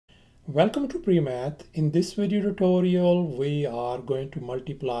Welcome to PreMath. In this video tutorial, we are going to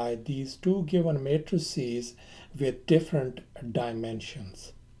multiply these two given matrices with different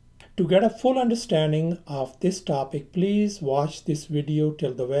dimensions. To get a full understanding of this topic, please watch this video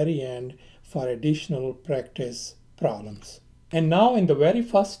till the very end for additional practice problems. And now in the very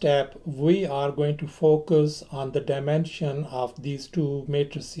first step, we are going to focus on the dimension of these two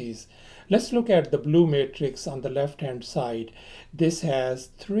matrices. Let's look at the blue matrix on the left hand side. This has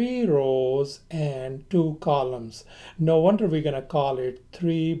 3 rows and 2 columns. No wonder we're going to call it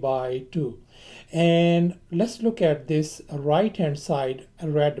 3 by 2. And let's look at this right hand side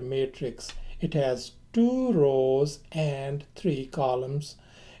red matrix. It has 2 rows and 3 columns.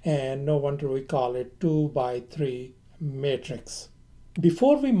 And no wonder we call it 2 by 3 matrix.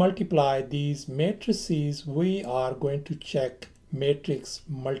 Before we multiply these matrices, we are going to check matrix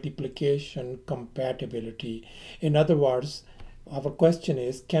multiplication compatibility. In other words, our question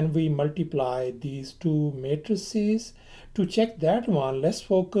is, can we multiply these two matrices? To check that one, let's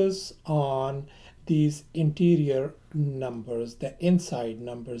focus on these interior numbers, the inside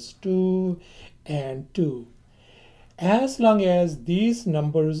numbers 2 and 2. As long as these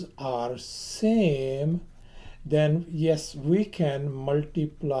numbers are same, then yes, we can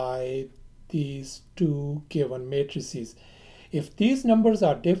multiply these two given matrices. If these numbers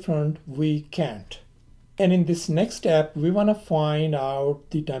are different, we can't. And in this next step, we want to find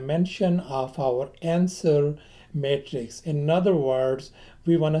out the dimension of our answer matrix. In other words,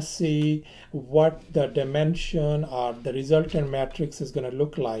 we want to see what the dimension or the resultant matrix is going to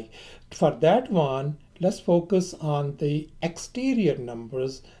look like. For that one, let's focus on the exterior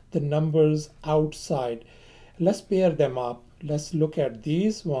numbers, the numbers outside. Let's pair them up. Let's look at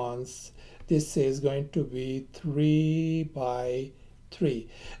these ones. This is going to be 3 by 3.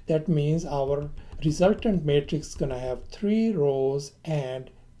 That means our resultant matrix is going to have 3 rows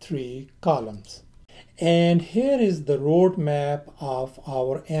and 3 columns. And here is the roadmap of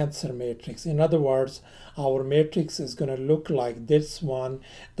our answer matrix. In other words, our matrix is going to look like this one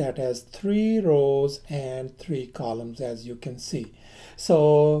that has 3 rows and 3 columns, as you can see.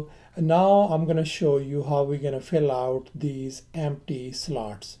 So now I'm going to show you how we're going to fill out these empty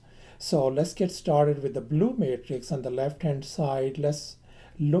slots. So let's get started with the blue matrix on the left hand side. Let's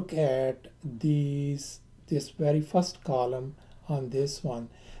look at this very first column on this one.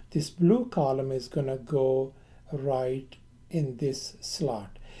 This blue column is going to go right in this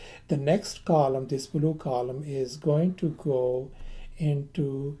slot. The next column, this blue column, is going to go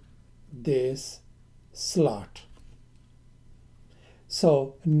into this slot.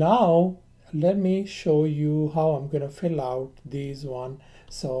 So now let me show you how I'm going to fill out these one.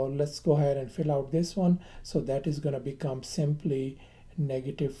 So let's go ahead and fill out this one. So that is going to become simply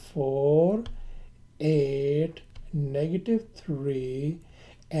 -4, 8, -3,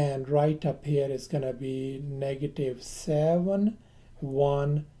 and right up here is going to be -7,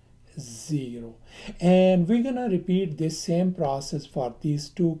 1, 0. And we're going to repeat this same process for these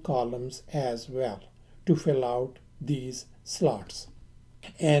two columns as well to fill out these slots.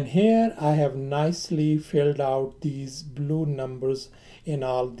 And here I have nicely filled out these blue numbers in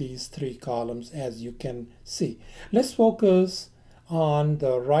all these 3 columns, as you can see. Let's focus on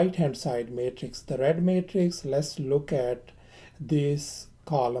the right hand side matrix, the red matrix. Let's look at this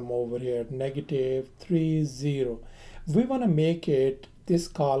column over here, -3, 0. We want to make it this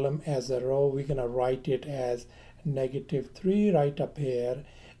column as a row. We're going to write it as -3 right up here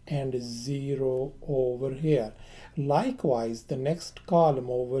and 0 over here. Likewise, the next column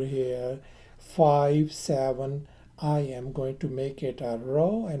over here, 5, 7, I am going to make it a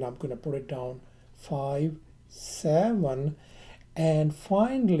row and I'm going to put it down 5, 7. And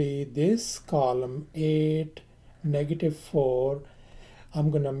finally, this column 8, -4, I'm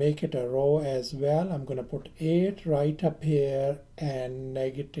going to make it a row as well. I'm going to put 8 right up here and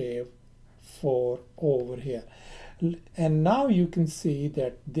 -4 over here. And now you can see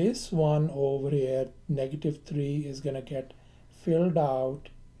that this one over here, -3, is going to get filled out,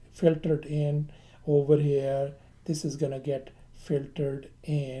 filtered in over here. This is going to get filtered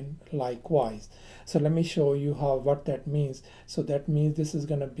in likewise. So let me show you what that means. So that means this is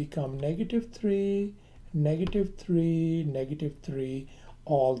going to become -3, -3, -3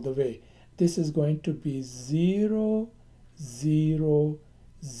 all the way. This is going to be 0, 0,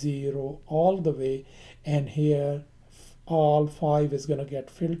 0 all the way. And here all 5 is going to get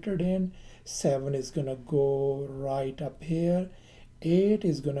filtered in. 7 is going to go right up here. 8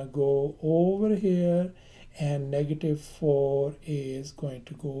 is going to go over here. And -4 is going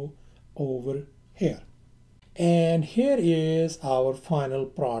to go over here. And here is our final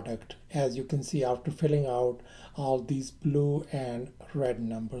product. As you can see, after filling out all these blue and red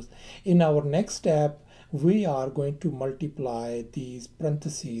numbers. In our next step, we are going to multiply these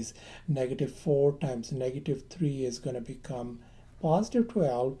parentheses. -4 times -3 is going to become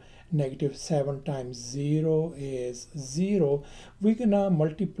 +12. -7 times 0 is 0. We're going to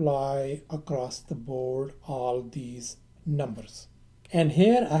multiply across the board all these numbers. And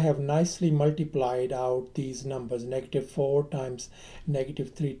here I have nicely multiplied out these numbers. -4 times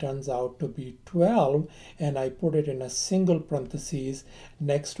 -3 turns out to be 12, and I put it in a single parentheses.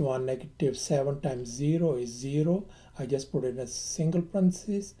 Next one, -7 times 0 is 0. I just put it in a single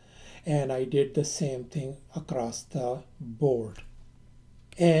parentheses, and I did the same thing across the board.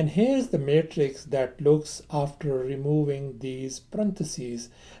 And here's the matrix that looks after removing these parentheses.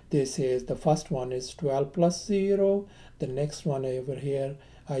 This is the first one is 12 plus 0. The next one over here,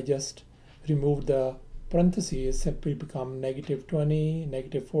 I just removed the parentheses, simply become -20,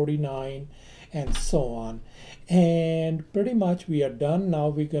 -49, and so on. And pretty much we are done. Now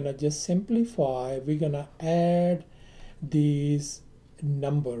we're gonna just simplify. We're gonna add these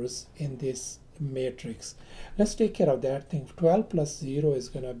numbers in this matrix. Let's take care of that thing. 12 plus 0 is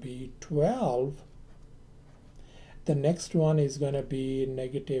going to be 12. The next one is going to be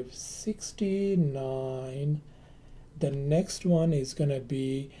 -69. The next one is going to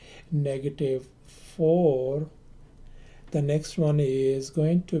be -4. The next one is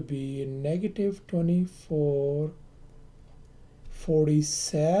going to be -24,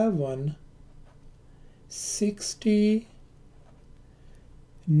 47, 60,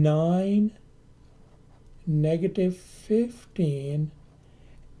 9, -15,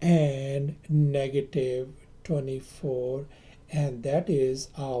 and -24, and that is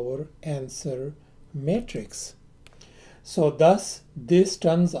our answer matrix. So thus this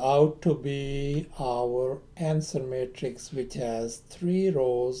turns out to be our answer matrix, which has 3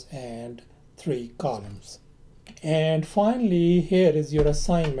 rows and 3 columns. And finally, here is your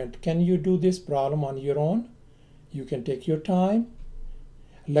assignment. Can you do this problem on your own? You can take your time.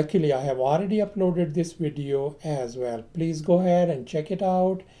 Luckily, I have already uploaded this video as well. Please go ahead and check it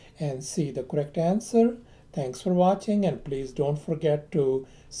out and see the correct answer. Thanks for watching, and please don't forget to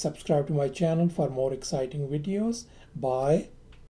subscribe to my channel for more exciting videos. Bye.